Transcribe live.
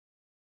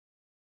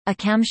A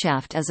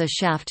camshaft is a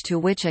shaft to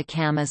which a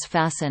cam is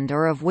fastened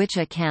or of which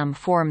a cam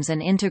forms an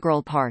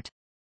integral part.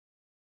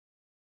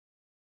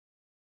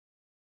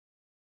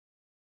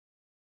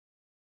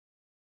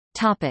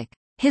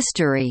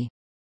 History.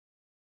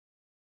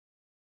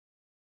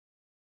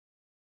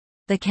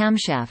 The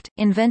camshaft,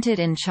 invented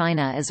in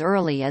China as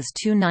early as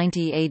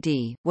 290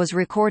 AD, was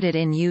recorded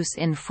in use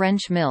in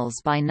French mills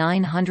by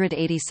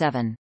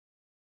 987.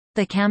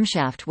 The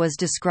camshaft was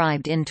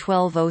described in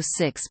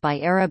 1206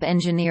 by Arab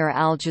engineer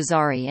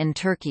al-Jazari in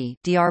Turkey,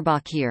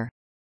 Diyarbakir.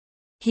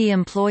 He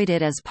employed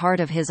it as part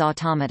of his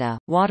automata,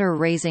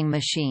 water-raising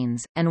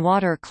machines, and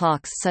water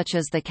clocks such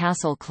as the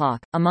castle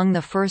clock. Among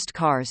the first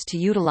cars to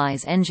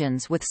utilize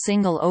engines with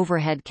single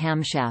overhead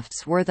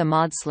camshafts were the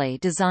Maudslay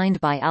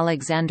designed by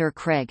Alexander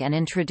Craig and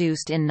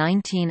introduced in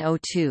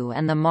 1902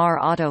 and the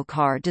Marr Auto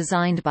car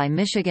designed by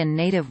Michigan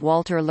native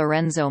Walter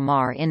Lorenzo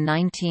Marr in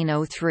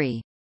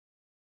 1903.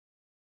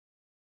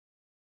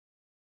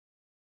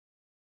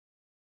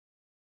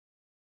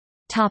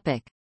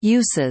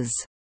 Uses.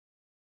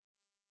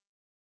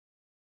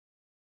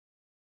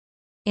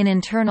 In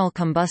internal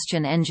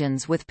combustion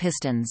engines with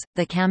pistons,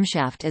 the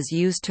camshaft is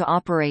used to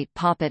operate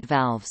poppet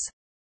valves.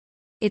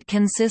 It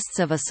consists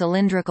of a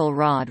cylindrical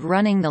rod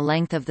running the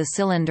length of the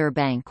cylinder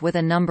bank with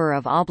a number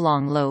of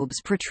oblong lobes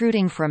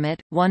protruding from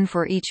it, one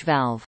for each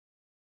valve.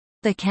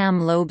 The cam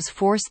lobes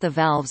force the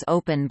valves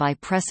open by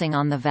pressing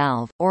on the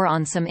valve, or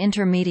on some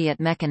intermediate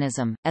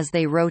mechanism, as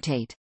they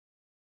rotate.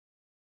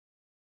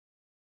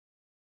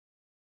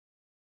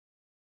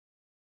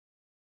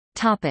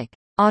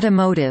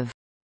 Automotive.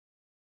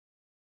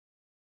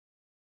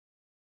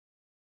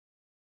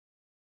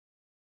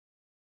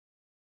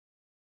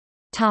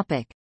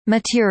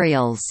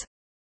 Materials.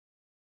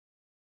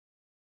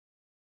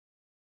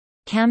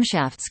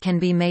 Camshafts can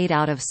be made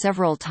out of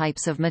several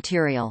types of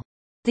material.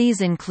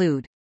 These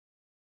include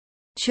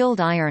chilled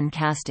iron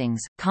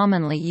castings,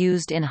 commonly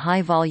used in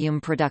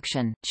high-volume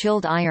production.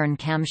 Chilled iron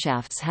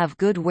camshafts have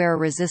good wear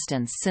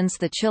resistance since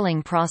the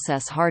chilling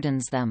process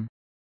hardens them.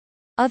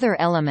 Other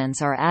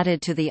elements are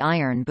added to the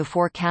iron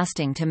before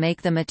casting to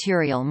make the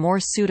material more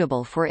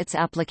suitable for its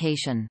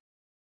application.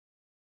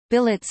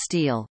 Billet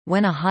steel.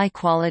 When a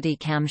high-quality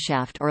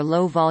camshaft or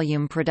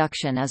low-volume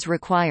production is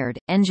required,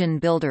 engine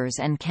builders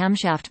and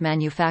camshaft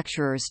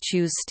manufacturers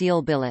choose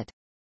steel billet.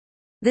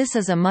 This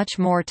is a much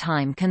more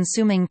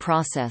time-consuming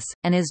process,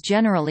 and is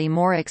generally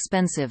more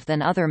expensive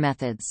than other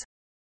methods.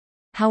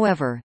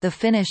 However, the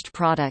finished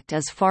product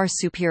is far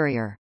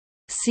superior.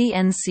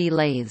 CNC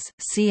lathes,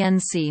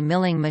 CNC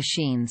milling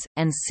machines,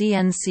 and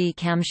CNC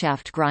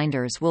camshaft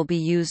grinders will be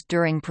used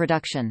during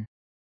production.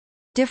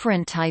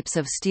 Different types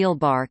of steel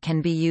bar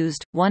can be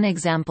used, one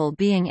example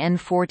being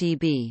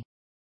N40B.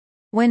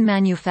 When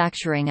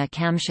manufacturing a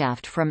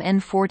camshaft from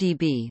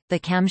N40B, the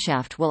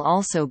camshaft will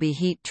also be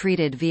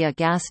heat-treated via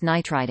gas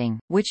nitriding,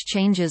 which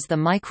changes the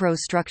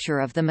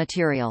microstructure of the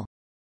material.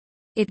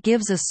 It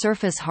gives a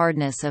surface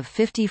hardness of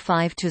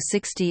 55 to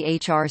 60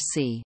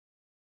 HRC.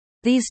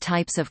 These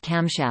types of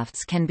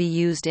camshafts can be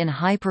used in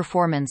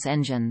high-performance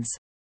engines.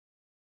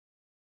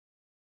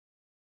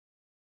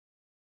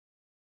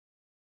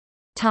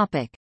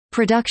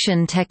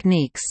 Production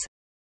techniques.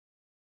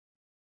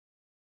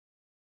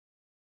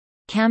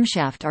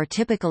 Camshaft are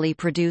typically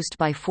produced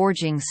by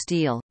forging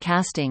steel,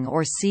 casting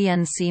or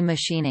CNC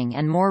machining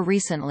and more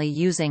recently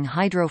using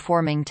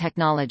hydroforming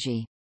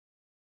technology.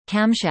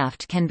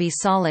 Camshaft can be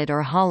solid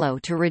or hollow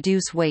to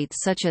reduce weight,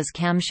 such as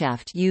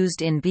camshaft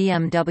used in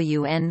BMW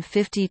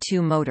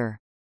N52 motor.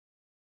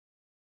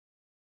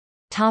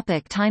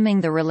 Timing.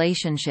 The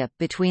relationship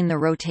between the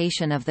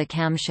rotation of the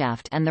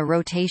camshaft and the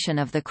rotation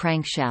of the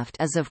crankshaft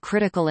is of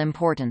critical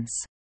importance.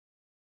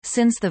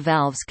 Since the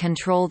valves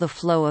control the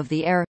flow of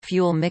the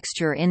air-fuel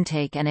mixture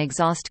intake and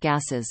exhaust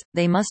gases,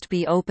 they must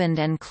be opened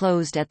and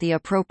closed at the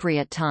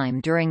appropriate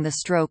time during the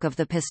stroke of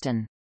the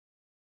piston.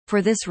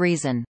 For this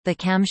reason, the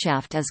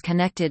camshaft is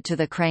connected to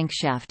the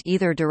crankshaft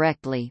either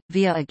directly,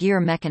 via a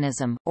gear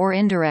mechanism, or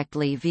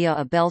indirectly via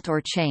a belt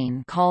or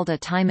chain called a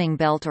timing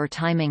belt or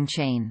timing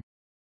chain.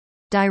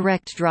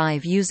 Direct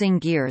drive using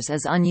gears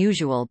is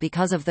unusual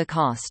because of the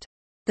cost.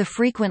 The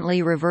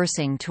frequently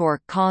reversing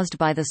torque caused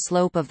by the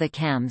slope of the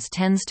cams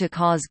tends to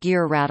cause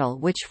gear rattle,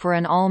 which for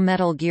an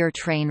all-metal gear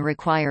train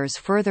requires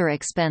further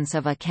expense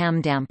of a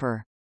cam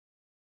damper.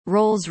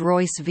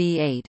 Rolls-Royce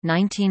V8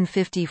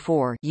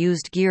 1954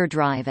 used gear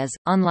drive as,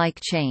 unlike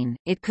chain,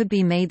 it could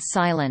be made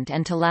silent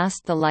and to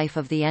last the life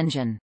of the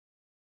engine.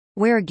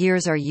 Where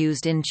gears are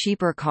used in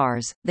cheaper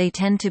cars, they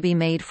tend to be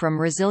made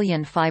from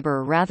resilient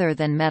fiber rather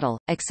than metal,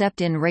 except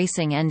in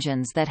racing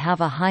engines that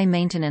have a high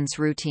maintenance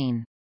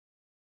routine.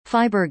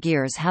 Fiber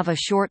gears have a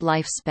short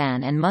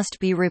lifespan and must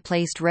be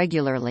replaced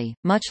regularly,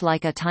 much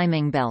like a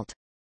timing belt.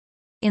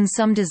 In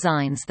some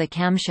designs, the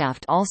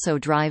camshaft also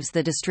drives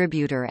the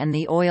distributor and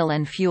the oil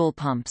and fuel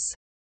pumps.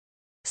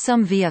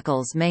 Some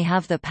vehicles may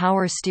have the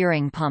power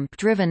steering pump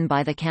driven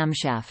by the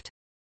camshaft.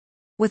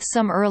 With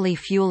some early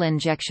fuel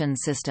injection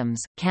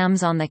systems,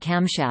 cams on the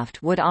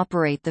camshaft would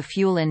operate the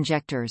fuel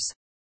injectors.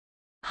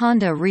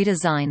 Honda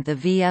redesigned the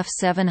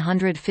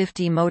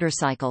VF750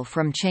 motorcycle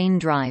from chain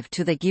drive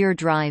to the gear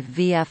drive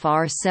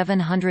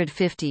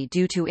VFR750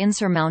 due to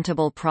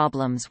insurmountable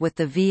problems with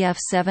the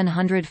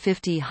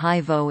VF750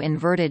 Hi-Vo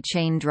inverted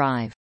chain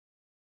drive.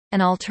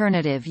 An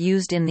alternative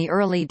used in the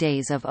early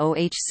days of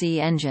OHC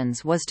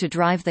engines was to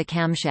drive the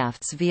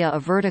camshafts via a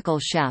vertical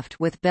shaft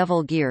with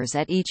bevel gears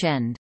at each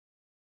end.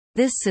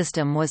 This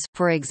system was,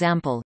 for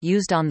example,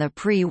 used on the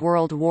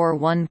pre-World War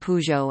I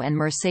Peugeot and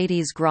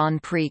Mercedes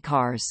Grand Prix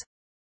cars.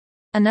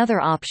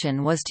 Another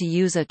option was to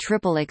use a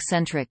triple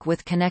eccentric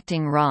with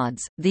connecting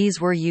rods.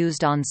 These were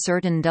used on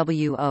certain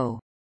W.O.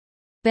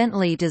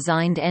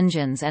 Bentley-designed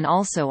engines and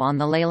also on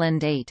the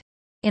Leyland 8.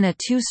 In a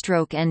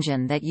two-stroke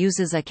engine that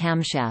uses a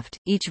camshaft,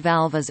 each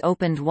valve is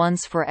opened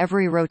once for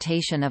every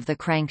rotation of the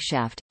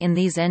crankshaft. In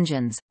these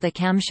engines, the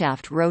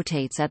camshaft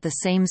rotates at the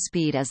same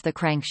speed as the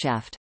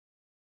crankshaft.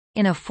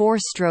 In a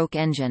four-stroke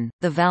engine,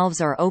 the valves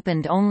are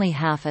opened only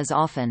half as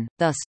often,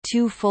 thus,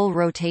 2 full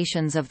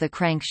rotations of the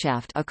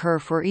crankshaft occur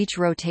for each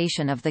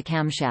rotation of the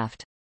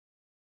camshaft.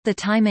 The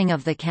timing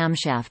of the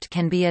camshaft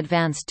can be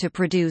advanced to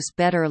produce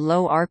better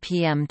low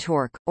RPM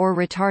torque, or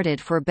retarded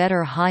for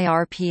better high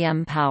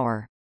RPM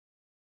power.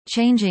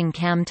 Changing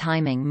cam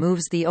timing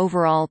moves the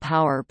overall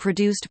power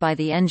produced by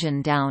the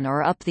engine down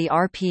or up the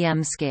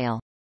RPM scale.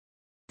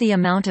 The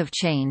amount of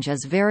change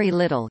is very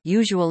little.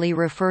 Usually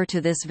refer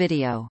to this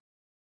video.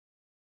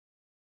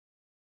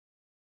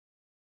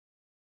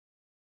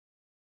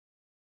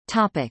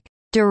 Topic: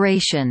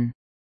 Duration.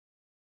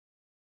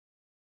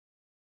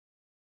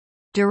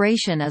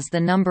 Duration is the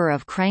number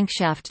of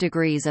crankshaft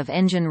degrees of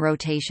engine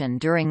rotation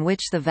during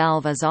which the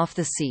valve is off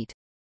the seat.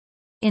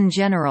 In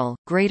general,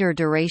 greater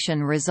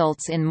duration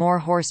results in more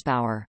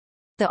horsepower.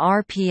 The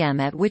RPM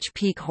at which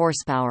peak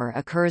horsepower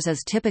occurs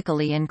is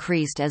typically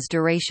increased as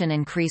duration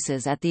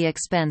increases at the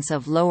expense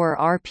of lower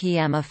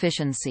RPM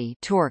efficiency.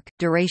 Torque.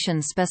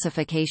 Duration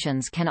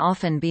specifications can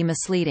often be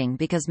misleading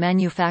because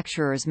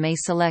manufacturers may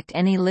select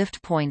any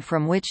lift point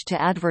from which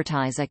to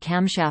advertise a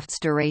camshaft's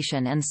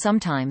duration and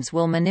sometimes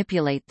will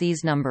manipulate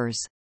these numbers.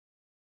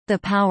 The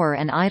power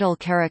and idle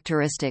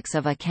characteristics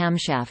of a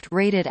camshaft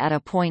rated at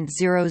a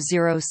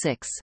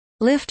 .006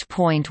 lift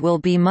point will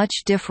be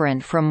much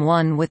different from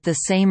one with the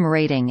same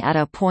rating at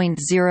a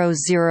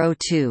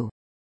 .002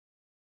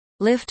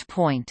 lift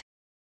point.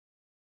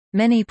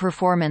 Many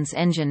performance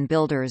engine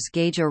builders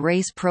gauge a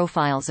race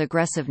profile's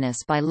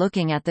aggressiveness by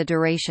looking at the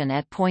duration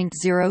at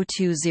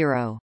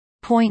 .020,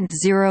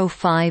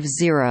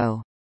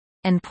 .050,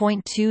 and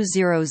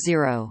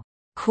 .200.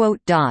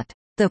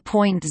 The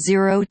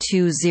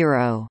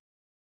 .020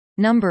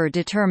 number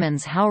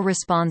determines how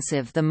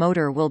responsive the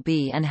motor will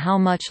be and how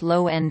much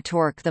low-end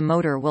torque the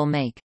motor will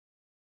make.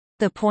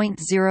 The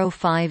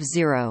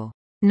 .050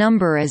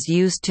 number is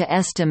used to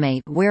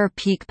estimate where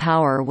peak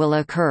power will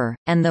occur,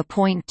 and the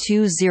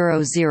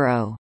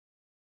 .200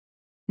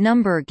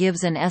 number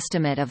gives an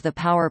estimate of the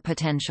power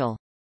potential.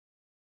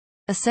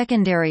 A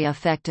secondary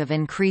effect of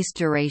increased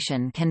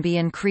duration can be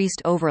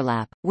increased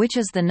overlap, which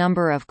is the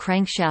number of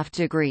crankshaft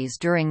degrees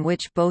during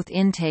which both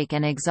intake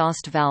and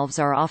exhaust valves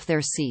are off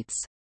their seats.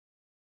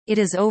 It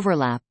is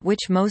overlap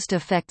which most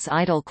affects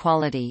idle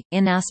quality,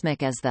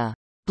 inasmuch as the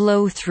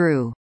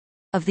blow-through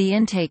of the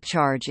intake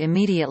charge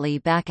immediately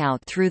back out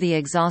through the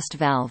exhaust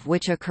valve,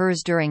 which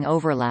occurs during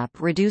overlap,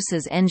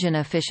 reduces engine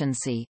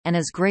efficiency, and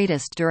is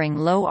greatest during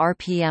low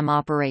RPM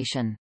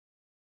operation.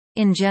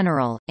 In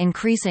general,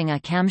 increasing a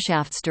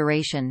camshaft's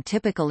duration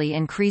typically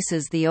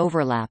increases the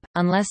overlap,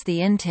 unless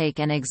the intake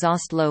and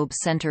exhaust lobe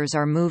centers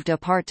are moved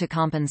apart to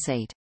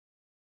compensate.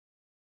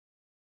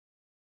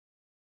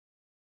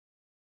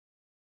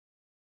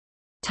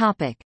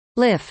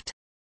 Lift.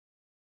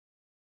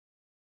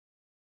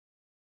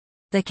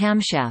 The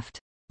camshaft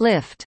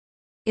lift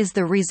is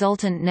the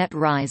resultant net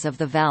rise of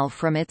the valve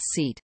from its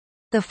seat.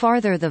 The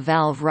farther the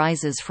valve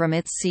rises from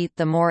its seat,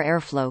 the more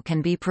airflow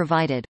can be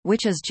provided,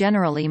 which is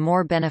generally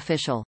more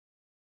beneficial.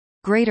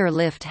 Greater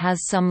lift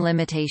has some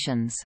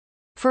limitations.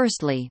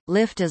 Firstly,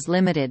 lift is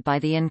limited by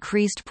the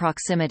increased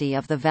proximity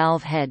of the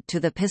valve head to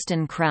the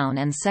piston crown,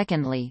 and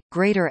secondly,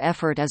 greater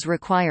effort is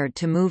required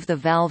to move the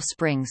valve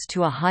springs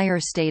to a higher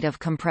state of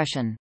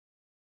compression.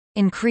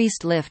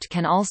 Increased lift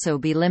can also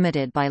be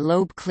limited by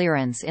lobe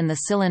clearance in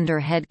the cylinder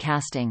head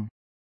casting.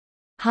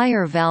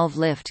 Higher valve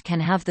lift can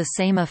have the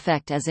same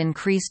effect as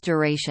increased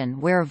duration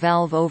where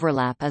valve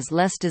overlap is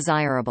less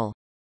desirable.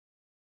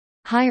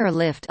 Higher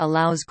lift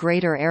allows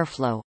greater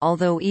airflow,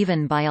 although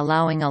even by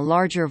allowing a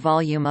larger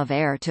volume of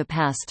air to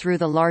pass through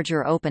the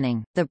larger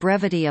opening, the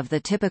brevity of the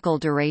typical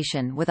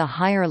duration with a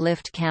higher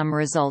lift cam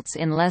results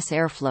in less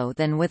airflow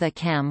than with a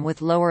cam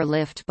with lower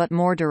lift but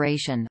more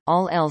duration,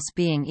 all else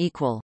being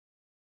equal.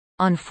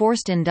 On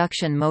forced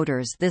induction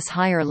motors, this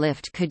higher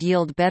lift could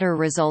yield better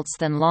results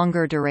than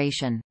longer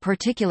duration,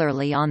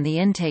 particularly on the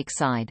intake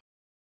side.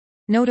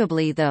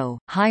 Notably though,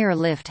 higher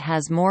lift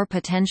has more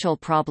potential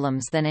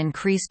problems than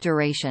increased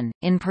duration,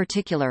 in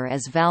particular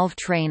as valve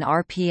train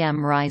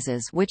RPM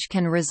rises, which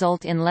can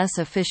result in less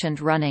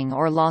efficient running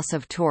or loss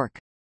of torque.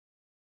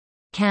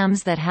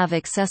 Cams that have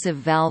excessive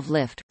valve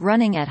lift,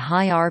 running at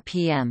high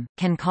RPM,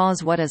 can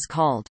cause what is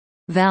called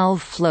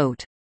valve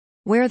float,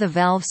 where the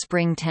valve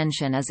spring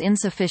tension is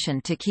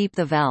insufficient to keep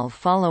the valve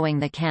following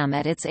the cam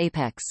at its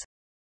apex.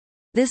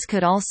 This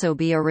could also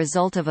be a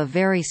result of a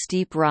very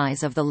steep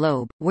rise of the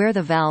lobe, where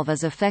the valve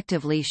is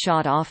effectively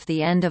shot off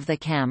the end of the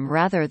cam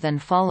rather than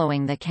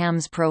following the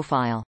cam's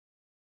profile.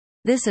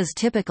 This is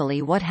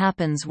typically what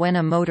happens when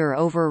a motor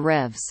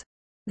over-revs.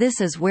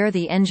 This is where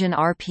the engine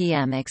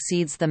RPM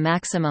exceeds the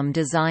maximum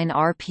design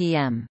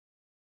RPM.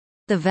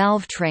 The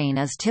valve train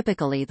is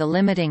typically the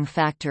limiting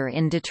factor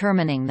in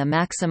determining the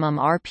maximum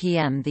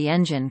RPM the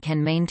engine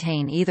can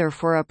maintain either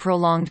for a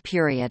prolonged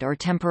period or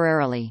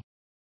temporarily.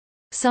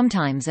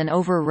 Sometimes an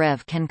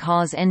over-rev can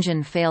cause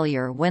engine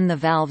failure when the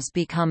valves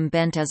become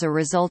bent as a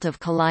result of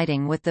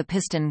colliding with the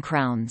piston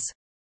crowns.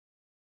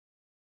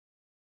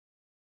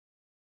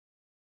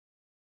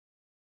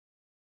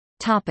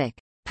 Topic: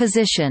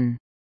 Position.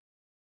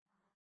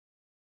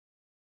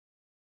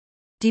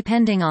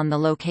 Depending on the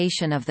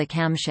location of the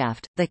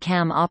camshaft, the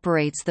cam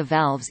operates the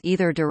valves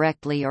either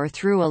directly or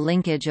through a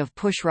linkage of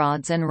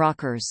pushrods and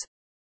rockers.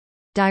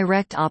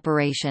 Direct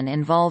operation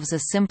involves a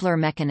simpler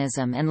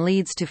mechanism and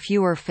leads to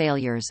fewer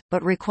failures,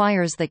 but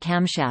requires the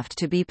camshaft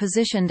to be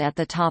positioned at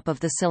the top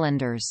of the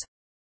cylinders.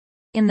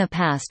 In the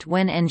past,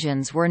 when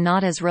engines were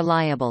not as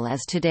reliable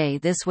as today,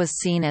 this was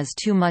seen as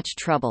too much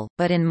trouble,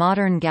 but in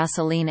modern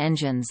gasoline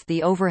engines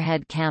the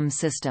overhead cam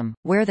system,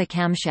 where the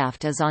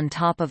camshaft is on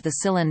top of the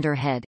cylinder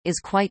head, is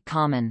quite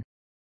common.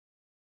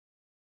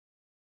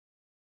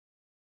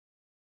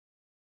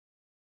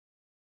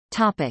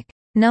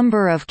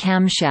 Number of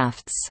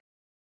camshafts.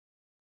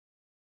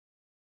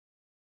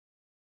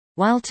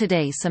 While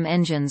today some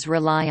engines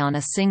rely on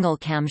a single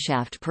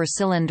camshaft per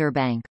cylinder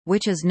bank,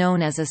 which is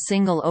known as a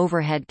single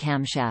overhead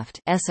camshaft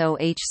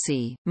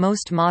 (SOHC),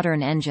 most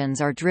modern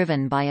engines are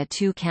driven by a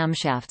two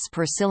camshafts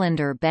per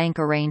cylinder bank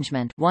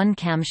arrangement, one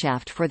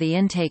camshaft for the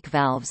intake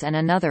valves and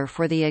another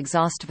for the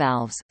exhaust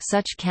valves.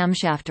 Such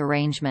camshaft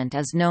arrangement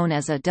is known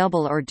as a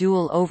double or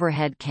dual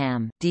overhead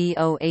cam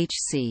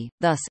 (DOHC).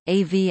 Thus,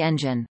 a V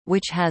engine,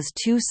 which has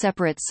two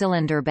separate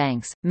cylinder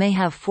banks, may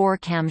have four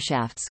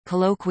camshafts,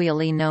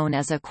 colloquially known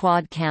as a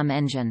quad-cam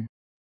engine.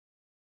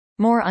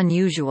 More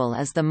unusual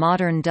is the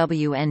modern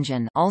W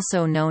engine,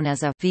 also known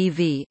as a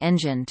VV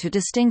engine, to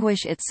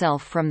distinguish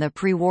itself from the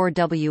pre-war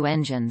W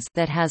engines,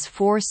 that has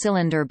four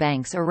cylinder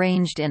banks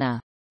arranged in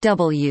a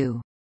W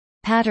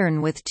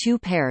pattern with two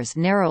pairs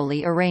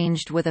narrowly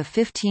arranged with a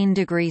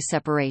 15-degree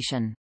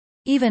separation.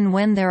 Even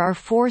when there are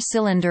four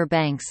cylinder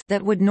banks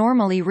that would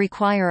normally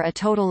require a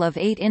total of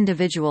 8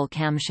 individual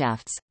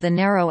camshafts, the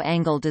narrow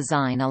angle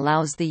design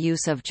allows the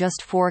use of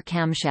just 4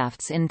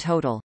 camshafts in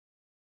total.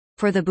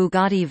 For the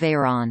Bugatti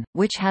Veyron,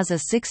 which has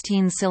a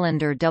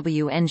 16-cylinder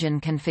W engine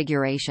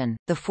configuration,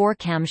 the 4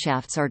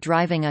 camshafts are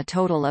driving a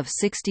total of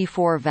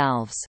 64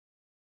 valves.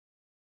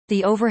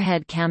 The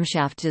overhead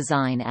camshaft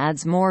design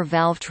adds more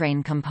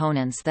valvetrain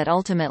components that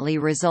ultimately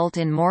result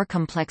in more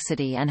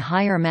complexity and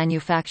higher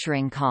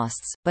manufacturing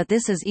costs, but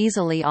this is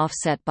easily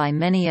offset by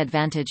many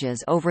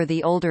advantages over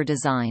the older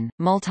design: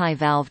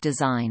 multi-valve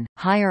design,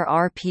 higher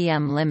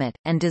RPM limit,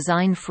 and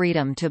design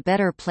freedom to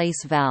better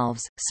place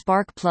valves,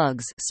 spark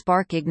plugs,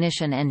 spark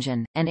ignition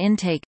engine, and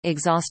intake,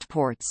 exhaust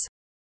ports.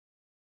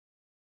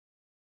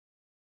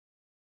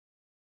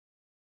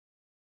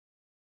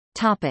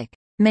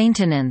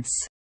 Maintenance.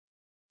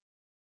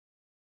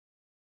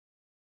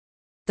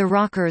 The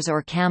rockers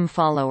or cam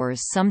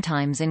followers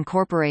sometimes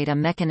incorporate a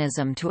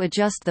mechanism to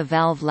adjust the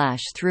valve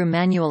lash through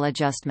manual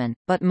adjustment,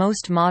 but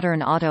most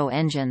modern auto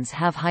engines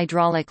have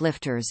hydraulic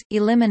lifters,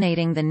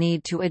 eliminating the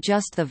need to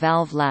adjust the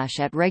valve lash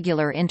at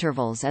regular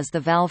intervals as the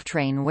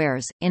valvetrain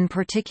wears, in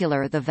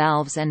particular the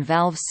valves and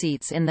valve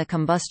seats in the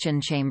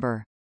combustion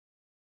chamber.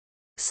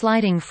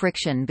 Sliding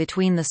friction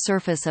between the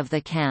surface of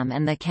the cam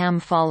and the cam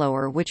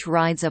follower which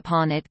rides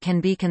upon it can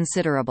be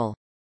considerable.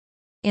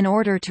 In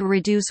order to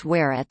reduce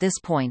wear at this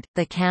point,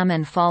 the cam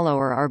and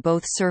follower are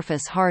both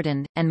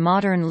surface-hardened, and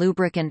modern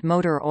lubricant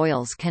motor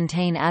oils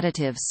contain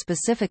additives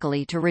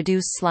specifically to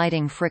reduce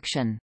sliding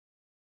friction.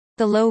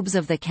 The lobes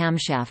of the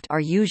camshaft are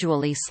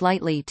usually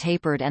slightly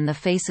tapered and the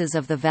faces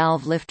of the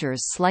valve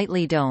lifters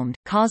slightly domed,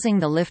 causing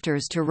the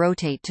lifters to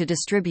rotate to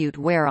distribute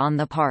wear on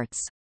the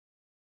parts.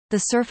 The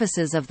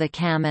surfaces of the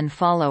cam and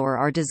follower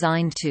are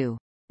designed to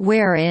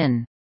wear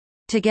in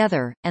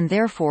together, and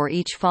therefore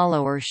each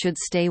follower should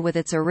stay with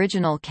its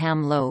original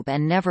cam lobe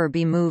and never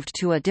be moved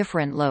to a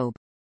different lobe.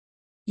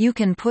 You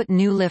can put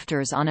new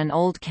lifters on an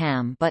old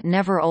cam but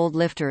never old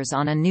lifters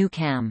on a new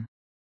cam.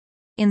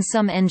 In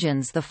some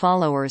engines the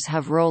followers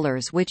have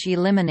rollers which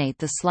eliminate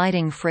the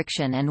sliding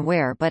friction and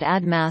wear but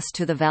add mass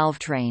to the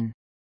valvetrain.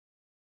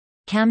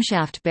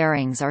 Camshaft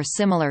bearings are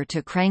similar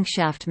to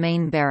crankshaft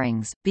main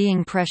bearings,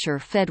 being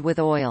pressure-fed with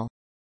oil.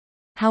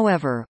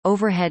 However,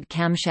 overhead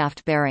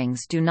camshaft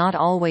bearings do not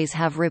always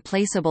have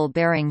replaceable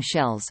bearing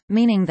shells,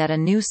 meaning that a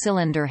new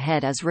cylinder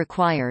head is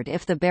required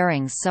if the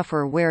bearings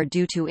suffer wear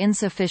due to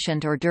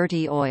insufficient or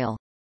dirty oil.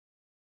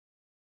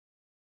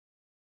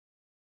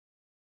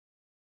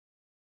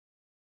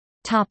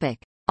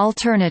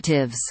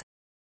 Alternatives.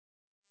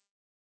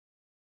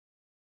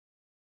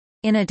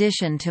 In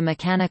addition to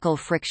mechanical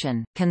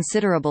friction,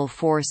 considerable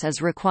force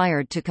is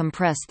required to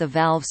compress the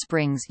valve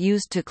springs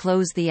used to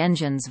close the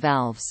engine's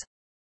valves.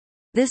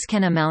 This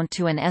can amount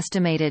to an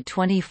estimated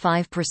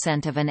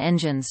 25% of an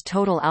engine's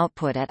total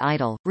output at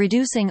idle,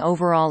 reducing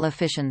overall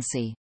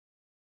efficiency.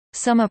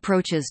 Some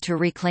approaches to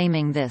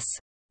reclaiming this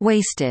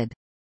wasted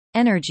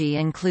energy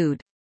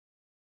include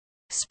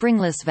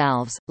springless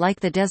valves, like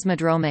the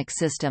desmodromic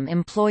system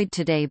employed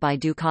today by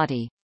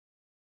Ducati.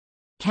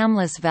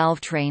 Camless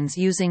valvetrains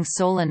using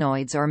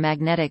solenoids or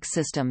magnetic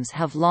systems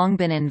have long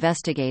been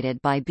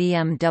investigated by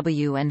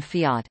BMW and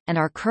Fiat, and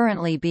are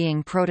currently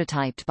being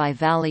prototyped by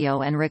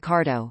Valeo and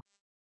Ricardo.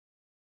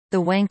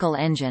 The Wankel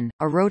engine,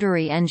 a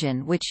rotary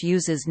engine which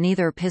uses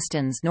neither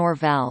pistons nor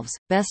valves,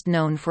 best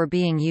known for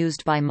being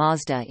used by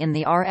Mazda in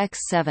the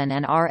RX-7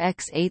 and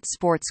RX-8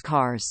 sports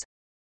cars.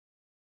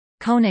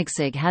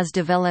 Koenigsegg has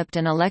developed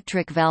an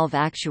electric valve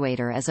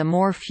actuator as a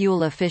more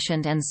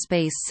fuel-efficient and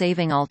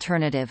space-saving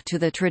alternative to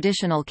the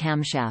traditional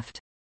camshaft.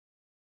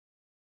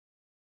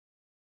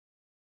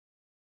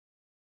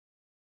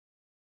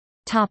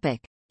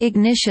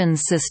 Ignition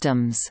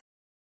systems.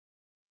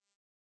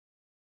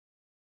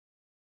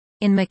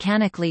 In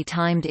mechanically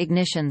timed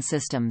ignition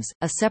systems,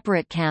 a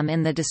separate cam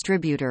in the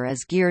distributor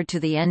is geared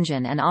to the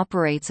engine and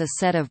operates a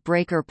set of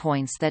breaker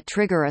points that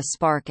trigger a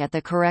spark at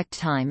the correct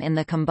time in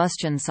the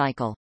combustion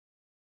cycle.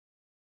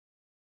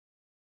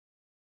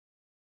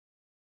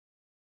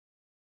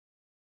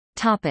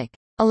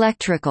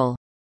 Electrical.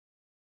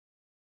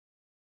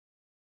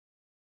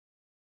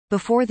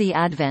 Before the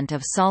advent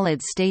of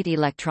solid-state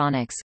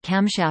electronics,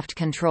 camshaft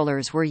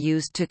controllers were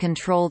used to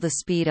control the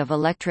speed of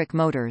electric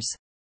motors.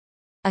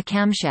 A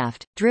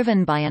camshaft,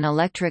 driven by an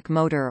electric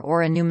motor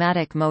or a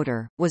pneumatic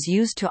motor, was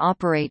used to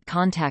operate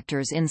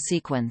contactors in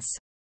sequence.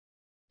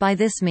 By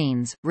this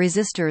means,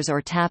 resistors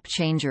or tap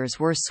changers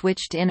were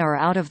switched in or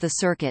out of the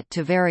circuit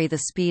to vary the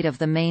speed of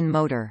the main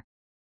motor.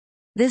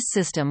 This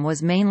system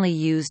was mainly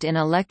used in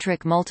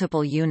electric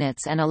multiple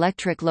units and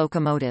electric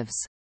locomotives.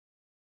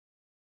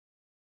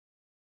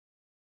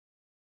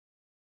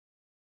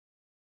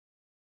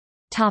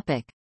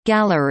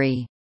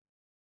 Gallery.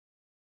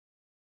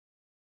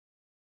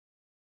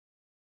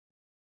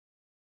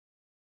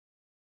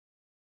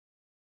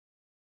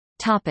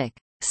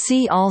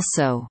 See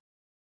also: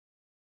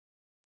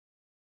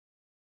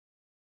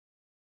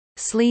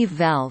 sleeve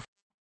valve,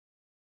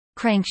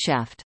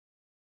 crankshaft.